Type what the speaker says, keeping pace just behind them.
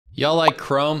Y'all like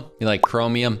Chrome? You like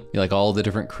Chromium? You like all the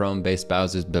different Chrome-based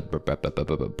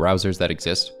browsers that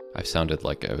exist? I sounded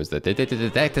like I was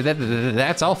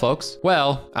that's all, folks.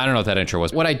 Well, I don't know what that intro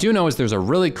was. What I do know is there's a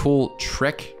really cool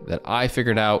trick that I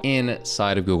figured out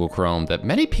inside of Google Chrome that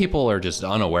many people are just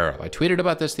unaware of. I tweeted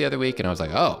about this the other week and I was like,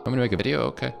 oh, I'm gonna make a video,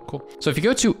 okay, cool. So if you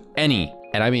go to any,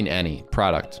 and I mean any,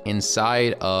 product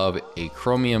inside of a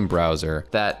Chromium browser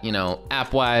that, you know,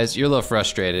 app-wise, you're a little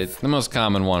frustrated. The most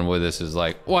common one with this is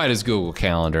like, why does Google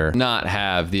Calendar not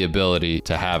have the ability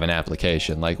to have an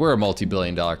application? Like, we're a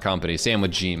multi-billion-dollar company, same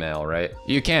with Gmail, right?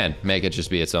 You can make it just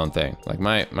be its own thing. Like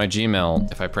my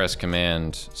Gmail, if I press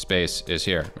Command space, is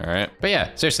here, all right? But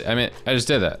yeah, seriously, I mean, I just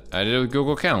did that. I did it with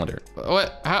Google Calendar.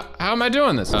 What, how am I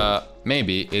doing this?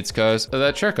 Maybe it's because of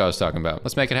that trick I was talking about.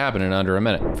 Let's make it happen in under a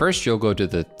minute. First, you'll go to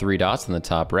the 3 dots in the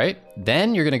top right.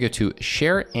 Then you're gonna go to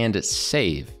Share and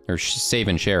Save, or Save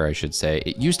and Share, I should say.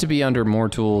 It used to be under More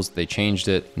Tools, they changed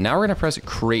it. Now we're gonna press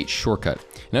Create Shortcut.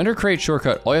 And under Create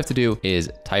Shortcut, all you have to do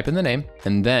is type in the name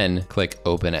and then click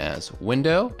Open As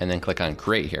Window and then click on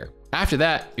Create here. After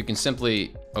that, you can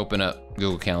simply open up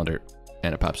Google Calendar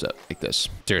and it pops up like this.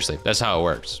 Seriously, that's how it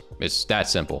works. It's that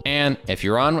simple. And if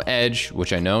you're on Edge,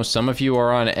 which I know some of you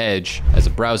are on Edge as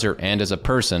a browser and as a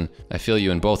person, I feel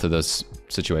you in both of those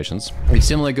situations. You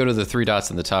simply go to the 3 dots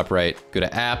in the top right, go to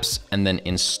Apps, and then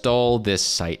install this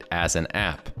site as an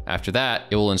app. After that,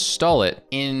 it will install it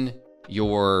in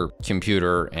your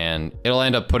computer and it'll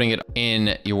end up putting it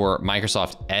in your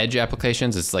Microsoft Edge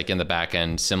applications. It's like in the back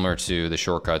end, similar to the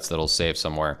shortcuts that'll save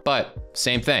somewhere. But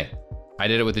same thing. I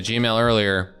did it with the Gmail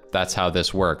earlier. That's how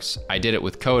this works. I did it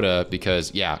with Coda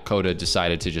because, yeah, Coda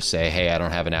decided to just say, hey, I don't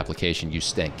have an application, you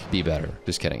stink, be better.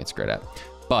 Just kidding, it's a great app.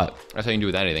 But that's how you can do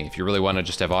with anything. If you really want to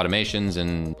just have automations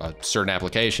in a certain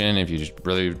application, if you just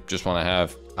really just want to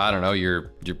have, I don't know,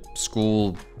 your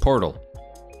school portal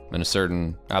in a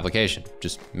certain application,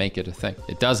 just make it a thing.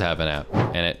 It does have an app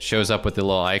and it shows up with the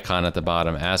little icon at the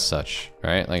bottom as such,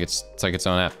 right? Like it's like its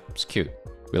own app, it's cute.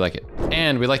 We like it.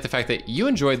 And we like the fact that you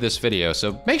enjoyed this video,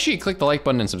 so make sure you click the like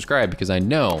button and subscribe because I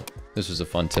know this was a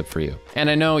fun tip for you. And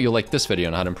I know you'll like this video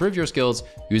on how to improve your skills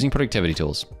using productivity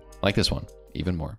tools like this one even more.